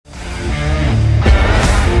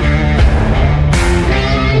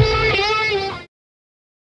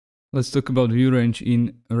Let's talk about view range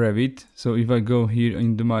in Revit. So if I go here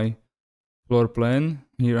into my floor plan,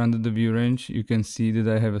 here under the view range, you can see that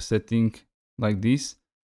I have a setting like this,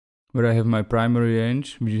 where I have my primary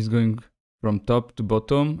range, which is going from top to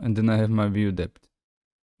bottom, and then I have my view depth.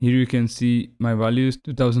 Here you can see my values: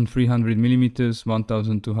 2300 millimeters,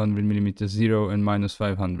 1200 millimeters, 0 and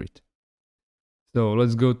 -500. So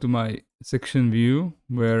let's go to my section view,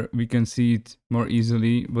 where we can see it more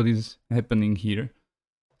easily what is happening here.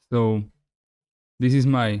 So this is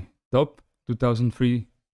my top,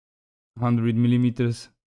 2300 millimeters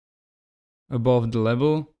above the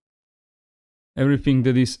level. Everything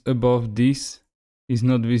that is above this is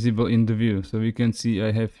not visible in the view. So we can see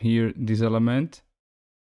I have here this element.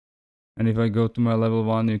 And if I go to my level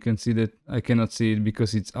 1, you can see that I cannot see it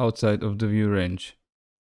because it's outside of the view range.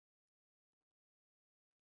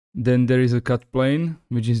 Then there is a cut plane,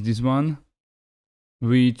 which is this one,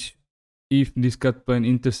 which if this cut plane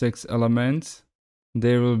intersects elements,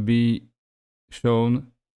 they will be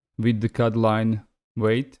shown with the cut line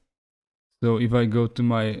weight. So if I go to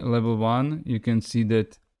my level 1, you can see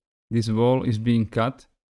that this wall is being cut.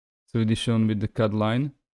 So it is shown with the cut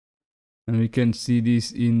line. And we can see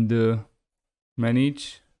this in the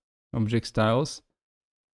manage object styles.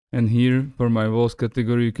 And here for my walls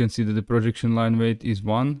category, you can see that the projection line weight is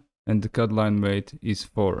 1 and the cut line weight is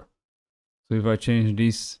 4. So if I change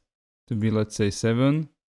this to be, let's say, 7,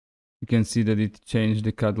 you can see that it changed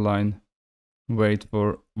the cut line weight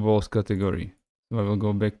for walls category. So I will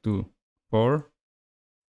go back to 4.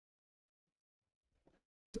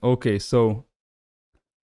 Okay, so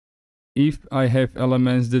if I have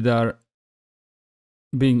elements that are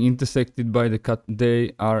being intersected by the cut,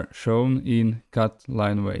 they are shown in cut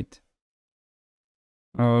line weight.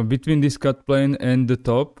 Between this cut plane and the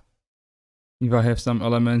top, if I have some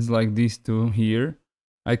elements like these two here,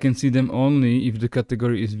 I can see them only if the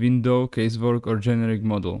category is window, casework or generic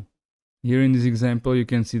model. Here in this example, you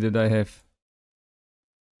can see that I have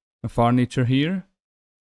a furniture here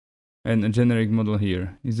and a generic model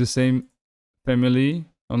here. It's the same family,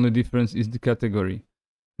 only difference is the category.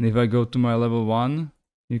 And if I go to my level 1,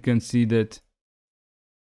 you can see that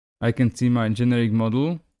I can see my generic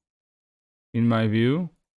model in my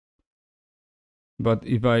view. But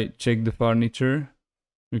if I check the furniture,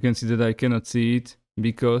 you can see that I cannot see it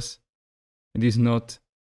because it is not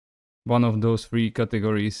one of those three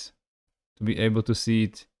categories to be able to see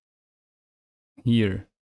it here.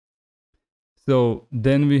 So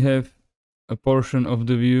then we have a portion of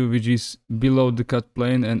the view which is below the cut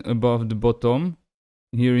plane and above the bottom.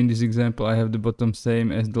 Here in this example, I have the bottom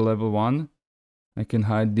same as the level 1. I can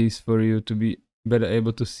hide this for you to be better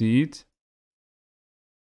able to see it.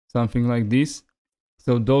 Something like this.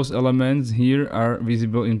 So those elements here are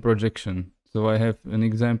visible in projection. So I have an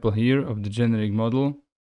example here of the generic model.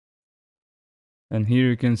 And here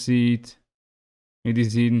you can see it. It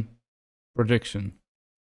is in projection.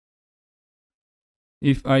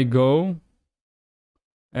 If I go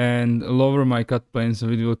and lower my cut plane, so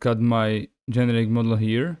it will cut my generic model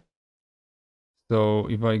here. So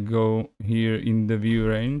if I go here in the view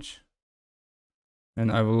range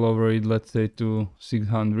and I will lower it, let's say, to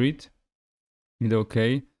 600, hit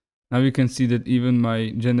OK. Now you can see that even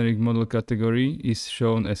my generic model category is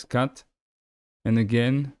shown as cut. And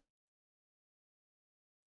again,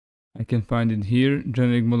 I can find it here.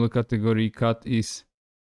 Generic model category cut is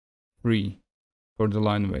 3 for the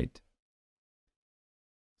line weight.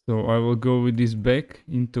 So I will go with this back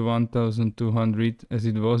into 1200 as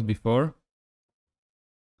it was before.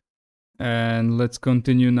 And let's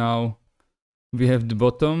continue now. We have the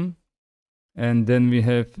bottom and then we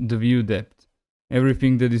have the view depth.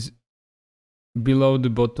 Everything that is below the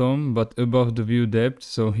bottom but above the view depth,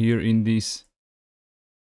 so here in this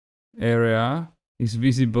area, is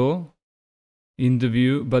visible in the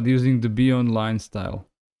view but using the beyond line style.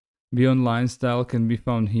 Beyond line style can be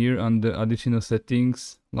found here under additional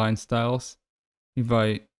settings, line styles. If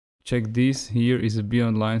I check this, here is a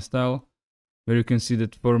beyond line style, where you can see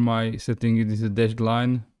that for my setting it is a dashed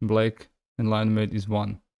line, black, and line weight is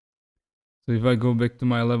 1. So if I go back to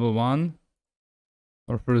my level 1,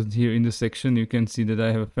 or first here in the section, you can see that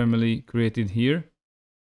I have a family created here,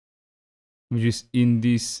 which is in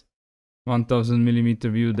this 1000 millimeter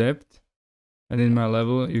view depth. And in my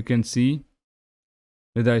level, you can see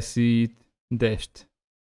that I see it dashed.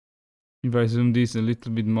 If I zoom this a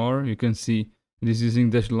little bit more, you can see it is using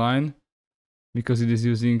dashed line because it is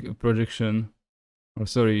using a projection, or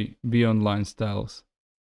sorry, beyond line styles.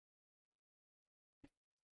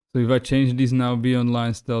 So if I change this now beyond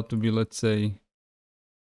line style to be, let's say,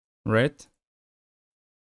 red,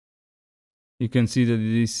 you can see that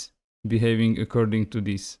it is behaving according to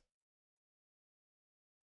this.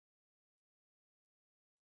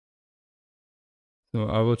 So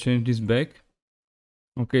I will change this back.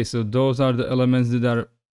 Okay, so those are the elements that are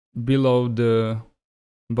below the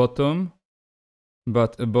bottom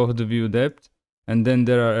but above the view depth. And then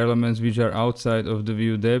there are elements which are outside of the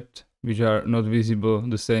view depth, which are not visible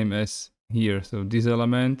the same as here. So this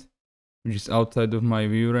element, which is outside of my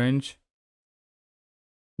view range,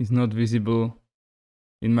 is not visible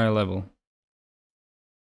in my level.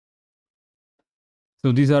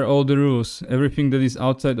 So these are all the rules. Everything that is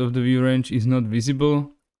outside of the view range is not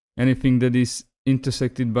visible. Anything that is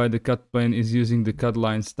intersected by the cut plane is using the cut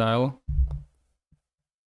line style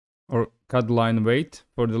or cut line weight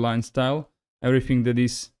for the line style. Everything that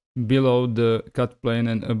is below the cut plane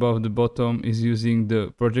and above the bottom is using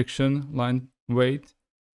the projection line weight.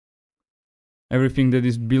 Everything that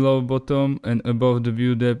is below bottom and above the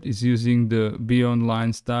view depth is using the beyond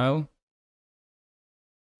line style.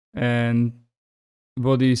 And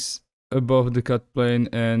what is above the cut plane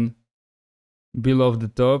and below the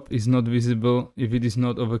top is not visible if it is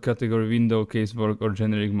not of a category window, casework, or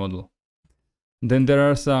generic model. Then there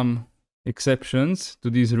are some exceptions to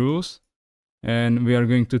these rules, and we are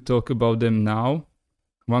going to talk about them now.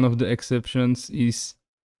 One of the exceptions is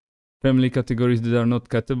family categories that are not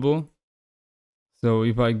cuttable. So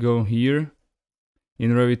if I go here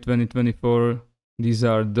in Revit 2024, these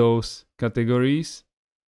are those categories.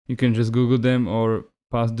 You can just Google them or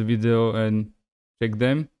pause the video and check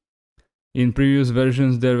them. In previous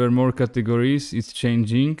versions there were more categories, it's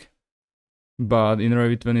changing, but in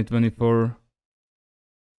Revit 2024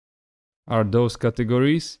 are those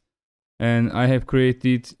categories. And I have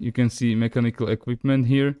created, you can see mechanical equipment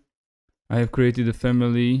here. I have created a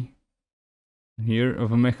family here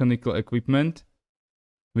of a mechanical equipment,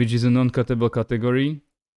 which is a non-cuttable category.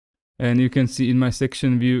 And you can see in my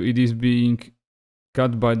section view it is being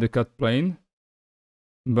cut by the cut plane,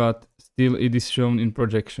 but still it is shown in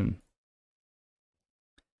projection.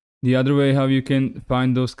 The other way how you can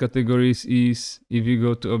find those categories is if you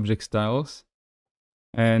go to object styles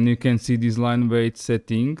and you can see these line weight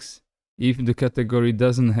settings. If the category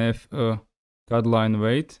doesn't have a cut line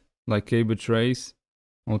weight, like cable trays,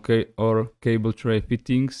 okay, or cable tray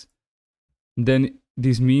fittings, then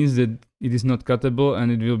this means that it is not cuttable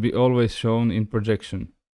and it will be always shown in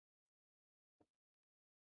projection.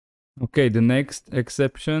 Okay, the next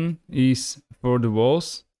exception is for the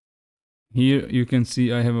walls. Here you can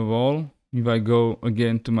see I have a wall. If I go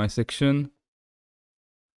again to my section,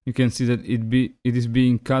 you can see that it is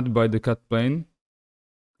being cut by the cut plane,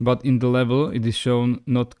 but in the level it is shown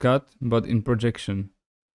not cut but in projection.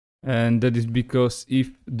 And that is because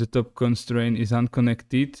if the top constraint is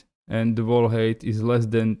unconnected and the wall height is less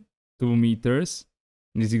than 2 meters,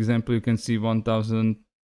 in this example you can see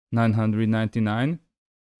 1999,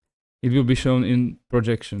 it will be shown in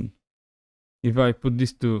projection. If I put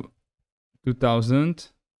this to 2000,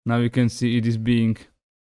 now you can see it is being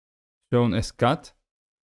shown as cut.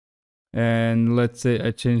 And let's say I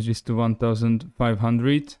change this to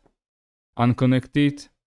 1500, unconnected.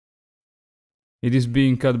 It is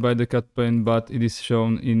being cut by the cut plane, but it is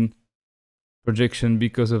shown in projection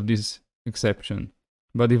because of this exception.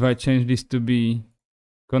 But if I change this to be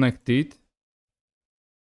connected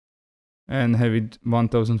and have it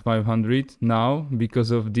 1500, now because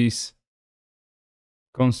of this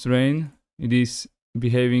constraint, it is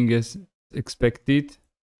behaving as expected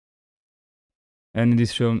and it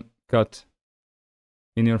is shown cut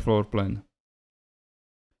in your floor plan.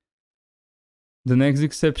 The next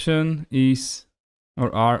exception is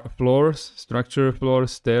or are floors, structural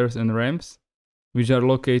floors, stairs and ramps, which are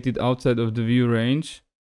located outside of the view range.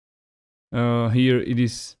 Here it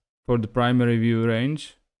is for the primary view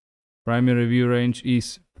range. Primary view range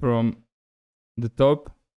is from the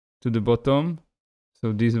top to the bottom,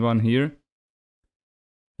 so this one here.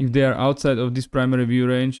 If they are outside of this primary view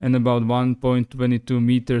range and about 1.22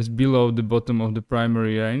 meters below the bottom of the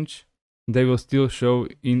primary range, they will still show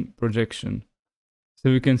in projection. So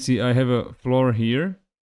you can see I have a floor here.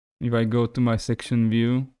 If I go to my section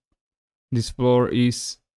view, this floor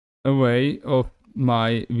is away of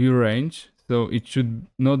my view range, so it should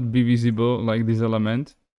not be visible like this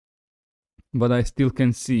element, but I still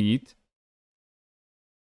can see it.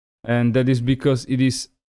 And that is because it is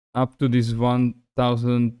up to this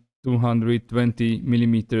 1220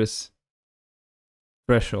 millimeters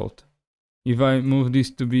threshold. If I move this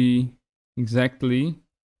to be exactly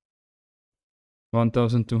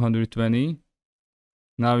 1220,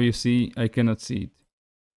 now you see I cannot see it.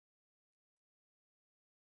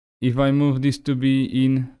 If I move this to be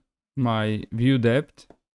in my view depth,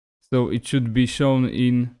 so it should be shown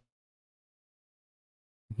in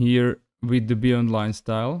here with the beyond line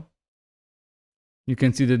style. You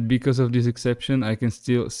can see that because of this exception, I can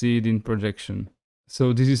still see it in projection.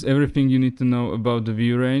 So this is everything you need to know about the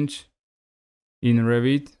view range in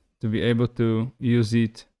Revit to be able to use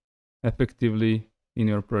it effectively in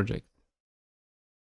your project.